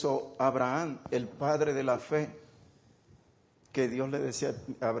lo que hizo Abraham, el padre de la fe, que Dios le decía,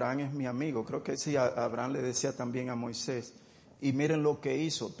 Abraham es mi amigo. Creo que sí, Abraham le decía también a Moisés. Y miren lo que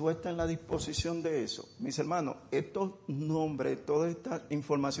hizo. ¿Tú estás en la disposición de eso? Mis hermanos, estos nombres, todas estas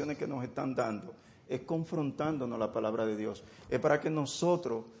informaciones que nos están dando, es confrontándonos la palabra de Dios. Es para que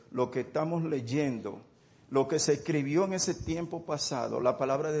nosotros, lo que estamos leyendo, lo que se escribió en ese tiempo pasado, la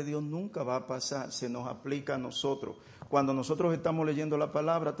palabra de Dios nunca va a pasar, se nos aplica a nosotros. Cuando nosotros estamos leyendo la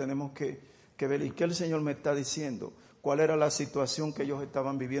palabra, tenemos que ver, ¿y qué el Señor me está diciendo? ¿Cuál era la situación que ellos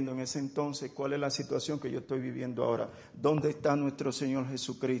estaban viviendo en ese entonces? ¿Cuál es la situación que yo estoy viviendo ahora? ¿Dónde está nuestro Señor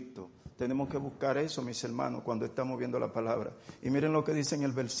Jesucristo? Tenemos que buscar eso, mis hermanos, cuando estamos viendo la palabra. Y miren lo que dice en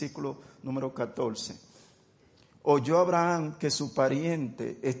el versículo número 14. Oyó Abraham que su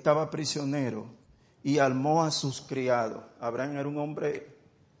pariente estaba prisionero y armó a sus criados. Abraham era un hombre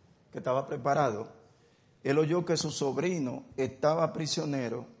que estaba preparado. Él oyó que su sobrino estaba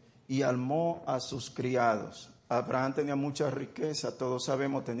prisionero y armó a sus criados. Abraham tenía mucha riqueza, todos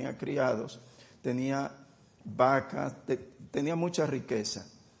sabemos, tenía criados, tenía vacas, tenía mucha riqueza.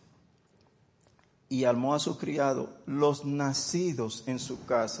 Y armó a sus criados, los nacidos en su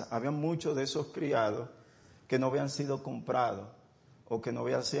casa. Había muchos de esos criados que no habían sido comprados o que no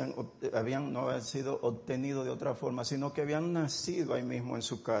habían sido obtenidos de otra forma, sino que habían nacido ahí mismo en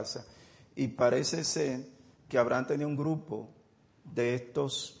su casa. Y parece ser que Abraham tenía un grupo de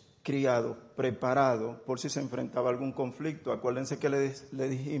estos criados preparados por si se enfrentaba a algún conflicto. Acuérdense que le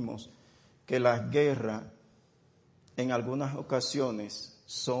dijimos que las guerras en algunas ocasiones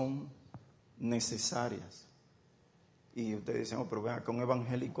son necesarias. Y ustedes dicen, pero vean, acá un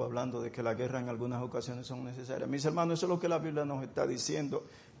evangélico hablando de que la guerra en algunas ocasiones son necesarias. Mis hermanos, eso es lo que la Biblia nos está diciendo.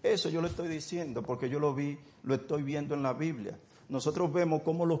 Eso yo lo estoy diciendo porque yo lo estoy viendo en la Biblia. Nosotros vemos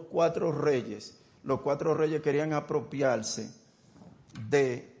cómo los cuatro reyes querían apropiarse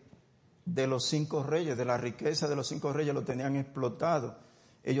de los 5 reyes, de la riqueza de los 5 reyes, lo tenían explotado.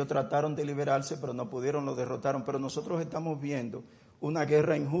 Ellos trataron de liberarse, pero no pudieron, lo derrotaron. Pero nosotros estamos viendo una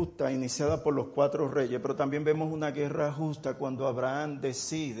guerra injusta iniciada por los 4 reyes, pero también vemos una guerra justa cuando Abraham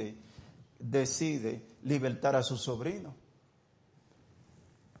decide libertar a su sobrino.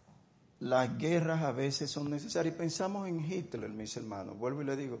 Las guerras a veces son necesarias. Pensamos en Hitler, mis hermanos. Vuelvo y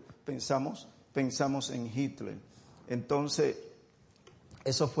le digo, pensamos en Hitler. Entonces,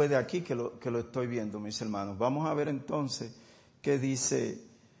 eso fue de aquí que lo estoy viendo, mis hermanos. Vamos a ver entonces qué dice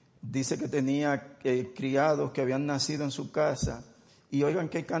que tenía criados que habían nacido en su casa. Y oigan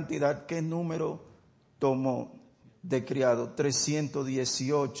qué número tomó de criados,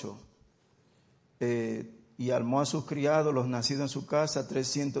 318. Y armó a sus criados, los nacidos en su casa,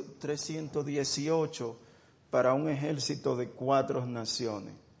 318 para un ejército de 4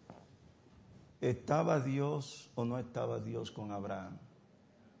 naciones. ¿Estaba Dios o no estaba Dios con Abraham?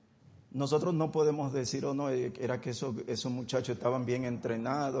 Nosotros no podemos decir, no, era que esos muchachos estaban bien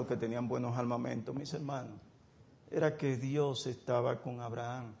entrenados, que tenían buenos armamentos, mis hermanos. Era que Dios estaba con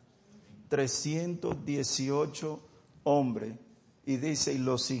Abraham. 318 hombres. Y dice, y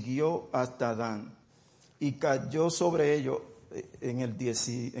lo siguió hasta Dan. Y cayó sobre ellos, en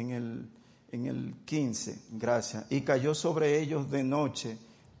el 15, gracias. Y cayó sobre ellos de noche,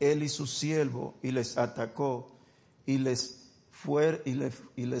 él y su siervo, y les atacó, y les fue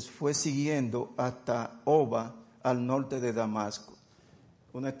siguiendo hasta Oba, al norte de Damasco.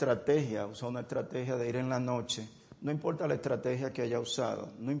 Usó una estrategia de ir en la noche. No importa la estrategia que haya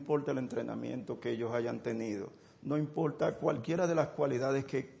usado, no importa el entrenamiento que ellos hayan tenido, no importa cualquiera de las cualidades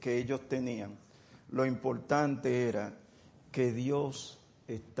que ellos tenían. Lo importante era que Dios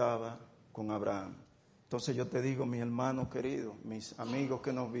estaba con Abraham. Entonces yo te digo, mis hermanos queridos, mis amigos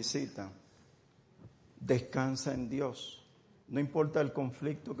que nos visitan, descansa en Dios. No importa el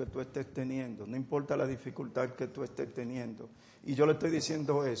conflicto que tú estés teniendo, no importa la dificultad que tú estés teniendo. Y yo le estoy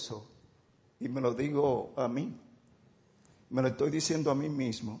diciendo eso, y me lo digo a mí, me lo estoy diciendo a mí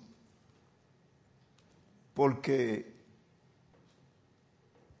mismo, porque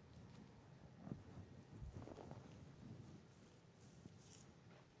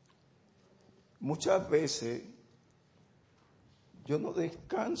muchas veces yo no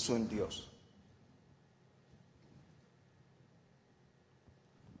descanso en Dios.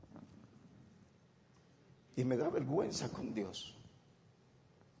 Y me da vergüenza con Dios.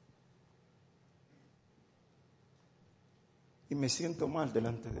 Y me siento mal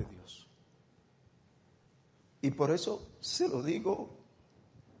delante de Dios. Y por eso se lo digo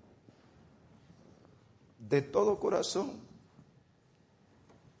de todo corazón.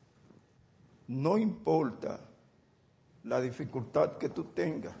 No importa la dificultad que tú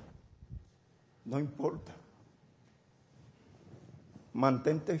tengas, no importa.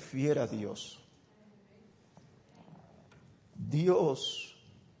 Mantente fiel a Dios. Dios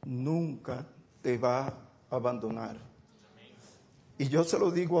nunca te va a abandonar. Y yo se lo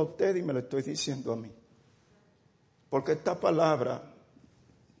digo a usted y me lo estoy diciendo a mí. Porque esta palabra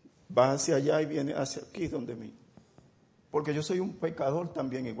va hacia allá y viene hacia aquí donde mí. Porque yo soy un pecador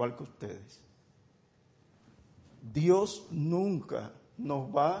también, igual que ustedes. Dios nunca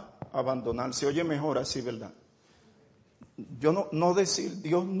nos va a abandonar. Se oye mejor así, ¿verdad? Yo no decir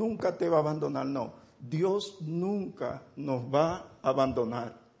Dios nunca te va a abandonar, no. Dios nunca nos va a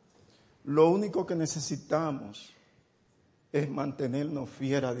abandonar. Lo único que necesitamos es mantenernos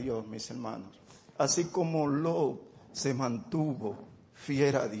fiel a Dios, mis hermanos. Así como Lot se mantuvo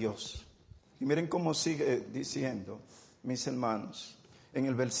fiel a Dios. Y miren cómo sigue diciendo, mis hermanos, en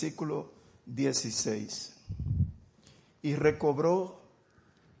el versículo 16. Y recobró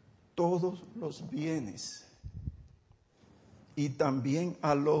todos los bienes, y también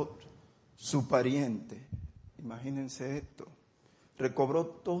a Lot, su pariente. Imagínense esto. Recobró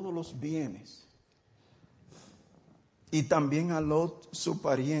todos los bienes. Y también a Lot, su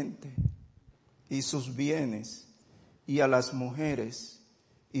pariente, y sus bienes, y a las mujeres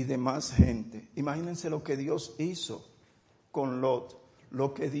y demás gente. Imagínense lo que Dios hizo con Lot,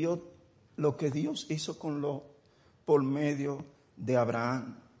 lo que Dios hizo con Lot por medio de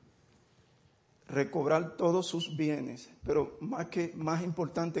Abraham. Recobrar todos sus bienes, pero más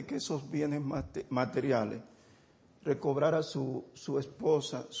importante que esos bienes materiales, recobrar a su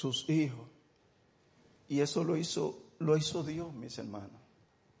esposa, sus hijos. Y eso lo hizo Dios, mis hermanos.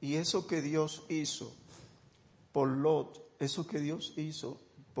 Y eso que Dios hizo por Lot, eso que Dios hizo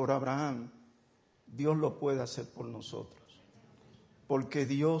por Abraham, Dios lo puede hacer por nosotros. Porque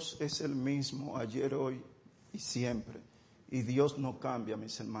Dios es el mismo ayer, hoy y siempre. Y Dios no cambia,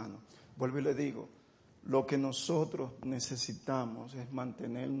 mis hermanos. Vuelvo y le digo, lo que nosotros necesitamos es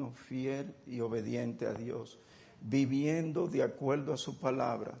mantenernos fiel y obediente a Dios, viviendo de acuerdo a su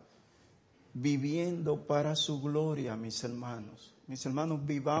palabra, viviendo para su gloria, mis hermanos. Mis hermanos,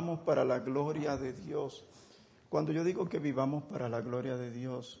 vivamos para la gloria de Dios. Cuando yo digo que vivamos para la gloria de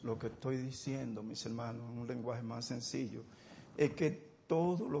Dios, lo que estoy diciendo, mis hermanos, en un lenguaje más sencillo, es que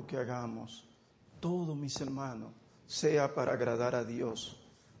todo lo que hagamos, todo, mis hermanos, sea para agradar a Dios.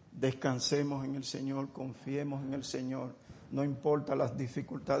 Descansemos en el Señor, confiemos en el Señor, no importa las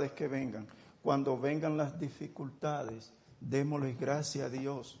dificultades que vengan. Cuando vengan las dificultades, démosle gracias a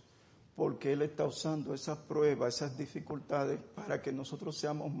Dios, porque Él está usando esas pruebas, esas dificultades, para que nosotros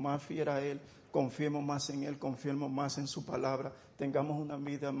seamos más fieles a Él, confiemos más en Él, confiemos más en su palabra, tengamos una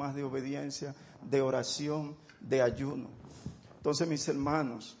vida más de obediencia, de oración, de ayuno. Entonces, mis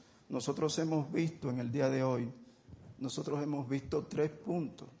hermanos, nosotros hemos visto en el día de hoy, nosotros hemos visto 3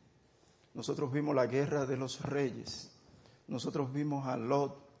 puntos. Nosotros vimos la guerra de los reyes, nosotros vimos a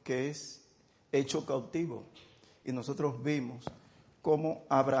Lot, que es hecho cautivo, y nosotros vimos cómo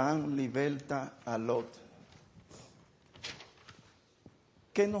Abraham liberta a Lot.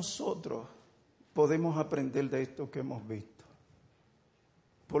 ¿Qué nosotros podemos aprender de esto que hemos visto?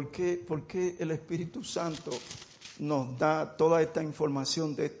 ¿Por qué el Espíritu Santo nos da toda esta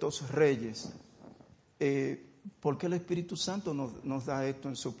información de estos reyes? ¿Por qué el Espíritu Santo nos da esto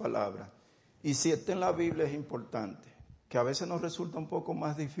en su palabra? Y si está en la Biblia es importante, que a veces nos resulta un poco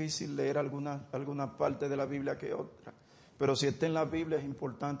más difícil leer alguna parte de la Biblia que otra. Pero si está en la Biblia es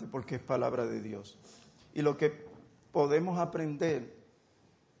importante porque es palabra de Dios. Y lo que podemos aprender,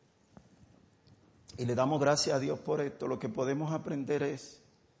 y le damos gracias a Dios por esto, lo que podemos aprender es,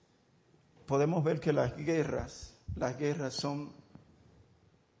 podemos ver que las guerras son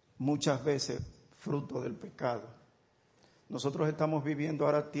muchas veces fruto del pecado. Nosotros estamos viviendo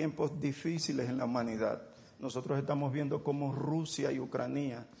ahora tiempos difíciles en la humanidad. Nosotros estamos viendo cómo Rusia y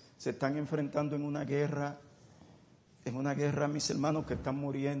Ucrania se están enfrentando en una guerra, mis hermanos, que están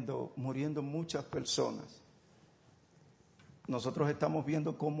muriendo muchas personas. Nosotros estamos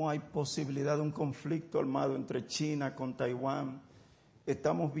viendo cómo hay posibilidad de un conflicto armado entre China con Taiwán.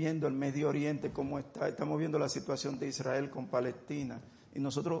 Estamos viendo el Medio Oriente cómo está. Estamos viendo la situación de Israel con Palestina. Y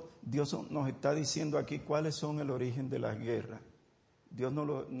Dios nos está diciendo aquí cuáles son el origen de las guerras. Dios no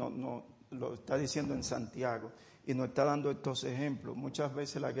lo está diciendo en Santiago y nos está dando estos ejemplos. Muchas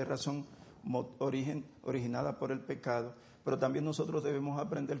veces las guerras son originadas por el pecado, pero también nosotros debemos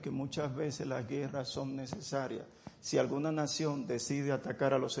aprender que muchas veces las guerras son necesarias. Si alguna nación decide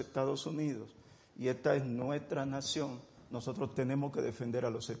atacar a los Estados Unidos y esta es nuestra nación, nosotros tenemos que defender a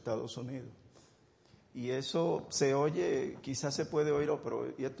los Estados Unidos. Y eso se oye, quizás se puede oír,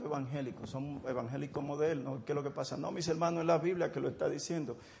 pero ¿y estos evangélicos? ¿Son evangélicos modernos? ¿Qué es lo que pasa? No, mis hermanos, es la Biblia que lo está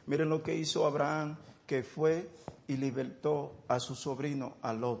diciendo. Miren lo que hizo Abraham, que fue y libertó a su sobrino,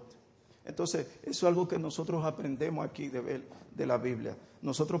 a Lot. Entonces, eso es algo que nosotros aprendemos aquí de ver de la Biblia.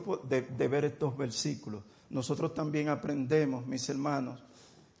 Nosotros de ver estos versículos. Nosotros también aprendemos, mis hermanos,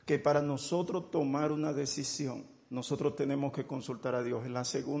 que para nosotros tomar una decisión, nosotros tenemos que consultar a Dios. Es la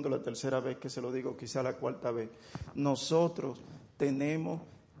segunda o la tercera vez que se lo digo, quizá la cuarta vez. Nosotros tenemos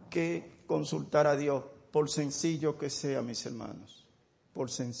que consultar a Dios, por sencillo que sea, mis hermanos,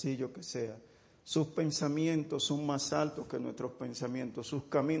 por sencillo que sea. Sus pensamientos son más altos que nuestros pensamientos, sus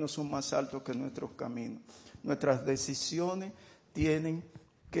caminos son más altos que nuestros caminos. Nuestras decisiones tienen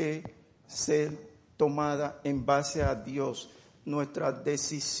que ser tomadas en base a Dios. Nuestras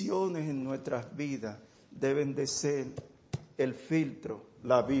decisiones en nuestras vidas deben de ser el filtro,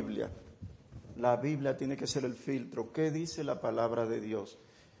 la Biblia. La Biblia tiene que ser el filtro. ¿Qué dice la palabra de Dios?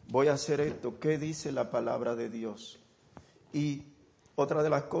 Voy a hacer esto. ¿Qué dice la palabra de Dios? Y otra de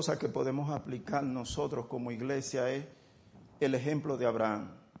las cosas que podemos aplicar nosotros como iglesia es el ejemplo de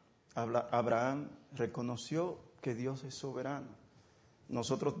Abraham. Abraham reconoció que Dios es soberano.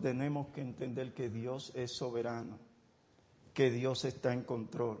 Nosotros tenemos que entender que Dios es soberano, que Dios está en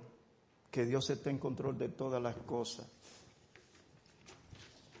control, que Dios está en control de todas las cosas,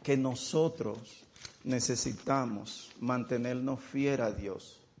 que nosotros necesitamos mantenernos fiel a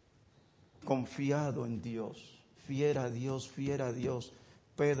Dios, confiado en Dios, fiel a Dios, fiel a Dios.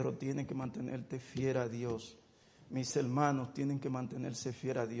 Pedro tiene que mantenerte fiel a Dios. Mis hermanos tienen que mantenerse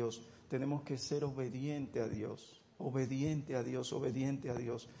fiel a Dios. Tenemos que ser obedientes a Dios, obediente a Dios, obediente a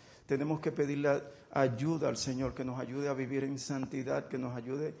Dios. Tenemos que pedirle ayuda al Señor, que nos ayude a vivir en santidad, que nos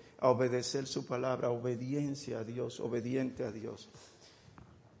ayude a obedecer su palabra, obediencia a Dios, obediente a Dios.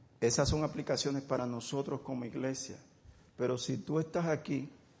 Esas son aplicaciones para nosotros como iglesia. Pero si tú estás aquí,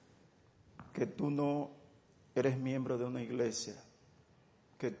 que tú no eres miembro de una iglesia,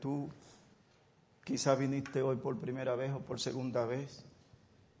 que tú quizás viniste hoy por primera vez o por segunda vez,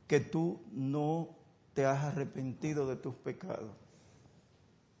 que tú no te has arrepentido de tus pecados,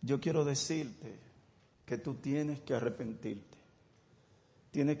 yo quiero decirte que tú tienes que arrepentirte.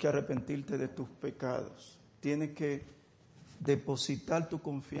 Tienes que arrepentirte de tus pecados. Tienes que depositar tu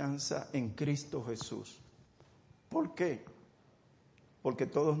confianza en Cristo Jesús. ¿Por qué? Porque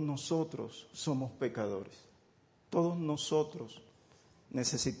todos nosotros somos pecadores. Todos nosotros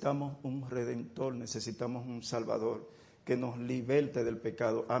necesitamos un Redentor, necesitamos un Salvador que nos liberte del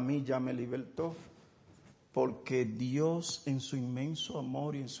pecado. A mí ya me libertó, porque Dios en su inmenso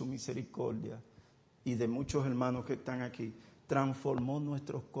amor y en su misericordia, y de muchos hermanos que están aquí, transformó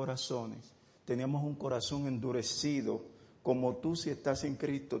nuestros corazones. Teníamos un corazón endurecido, como tú si estás en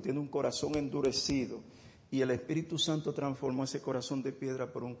Cristo, tienes un corazón endurecido, y el Espíritu Santo transformó ese corazón de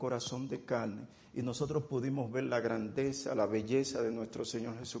piedra por un corazón de carne, y nosotros pudimos ver la grandeza, la belleza de nuestro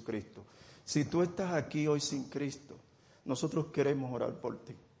Señor Jesucristo. Si tú estás aquí hoy sin Cristo, nosotros queremos orar por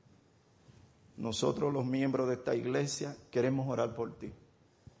ti. Nosotros, los miembros de esta iglesia, queremos orar por ti.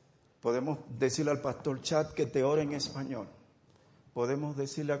 Podemos decirle al pastor Chad que te ore en español. Podemos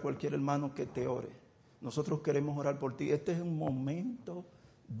decirle a cualquier hermano que te ore. Nosotros queremos orar por ti. Este es un momento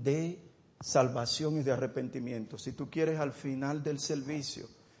de salvación y de arrepentimiento. Si tú quieres, al final del servicio,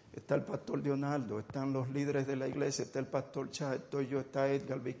 está el pastor Leonardo, están los líderes de la iglesia, está el pastor Chad, estoy yo, está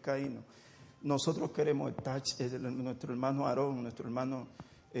Edgar Vizcaíno. Nosotros queremos estar, nuestro hermano Aarón, nuestro hermano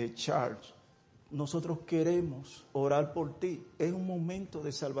Charles. Nosotros queremos orar por ti. Es un momento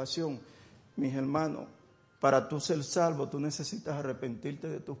de salvación. Mis hermanos, para tú ser salvo, tú necesitas arrepentirte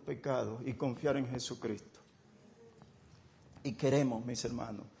de tus pecados y confiar en Jesucristo. Y queremos, mis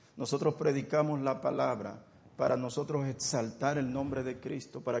hermanos, nosotros predicamos la palabra para nosotros exaltar el nombre de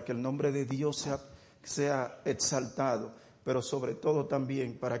Cristo, para que el nombre de Dios sea exaltado, pero sobre todo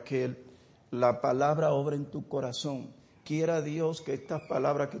también para que la palabra obre en tu corazón. Quiera Dios que estas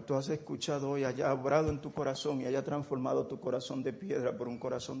palabras que tú has escuchado hoy haya obrado en tu corazón y haya transformado tu corazón de piedra por un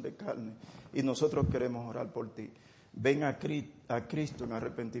corazón de carne. Y nosotros queremos orar por ti. Ven a Cristo en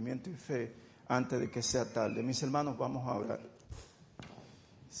arrepentimiento y fe antes de que sea tarde. Mis hermanos, vamos a orar.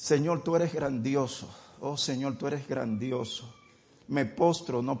 Señor, tú eres grandioso. Oh Señor, tú eres grandioso. Me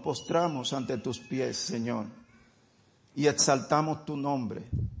postro, nos postramos ante tus pies, Señor, y exaltamos tu nombre.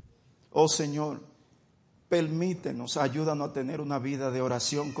 Oh Señor, permítenos, ayúdanos a tener una vida de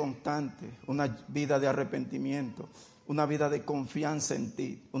oración constante, una vida de arrepentimiento, una vida de confianza en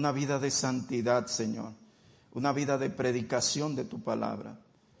ti, una vida de santidad, Señor, una vida de predicación de tu palabra.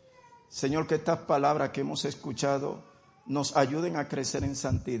 Señor, que estas palabras que hemos escuchado nos ayuden a crecer en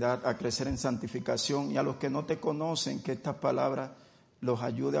santidad, a crecer en santificación, y a los que no te conocen, que estas palabras los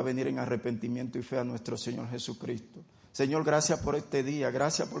ayude a venir en arrepentimiento y fe a nuestro Señor Jesucristo. Señor, gracias por este día,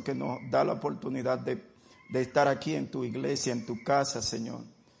 gracias porque nos da la oportunidad de estar aquí en tu iglesia, en tu casa, Señor.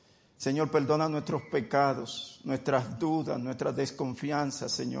 Señor, perdona nuestros pecados, nuestras dudas, nuestras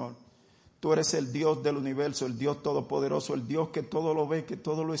desconfianzas, Señor. Tú eres el Dios del universo, el Dios todopoderoso, el Dios que todo lo ve, que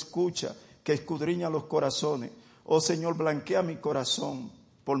todo lo escucha, que escudriña los corazones. Oh Señor, blanquea mi corazón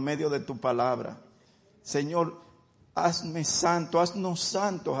por medio de tu palabra. Señor, hazme santo, haznos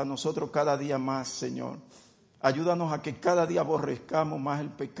santos a nosotros cada día más, Señor. Ayúdanos a que cada día aborrezcamos más el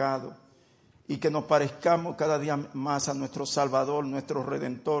pecado y que nos parezcamos cada día más a nuestro Salvador, nuestro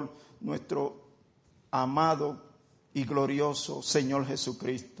Redentor, nuestro amado y glorioso Señor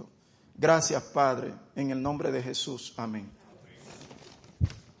Jesucristo. Gracias, Padre, en el nombre de Jesús. Amén.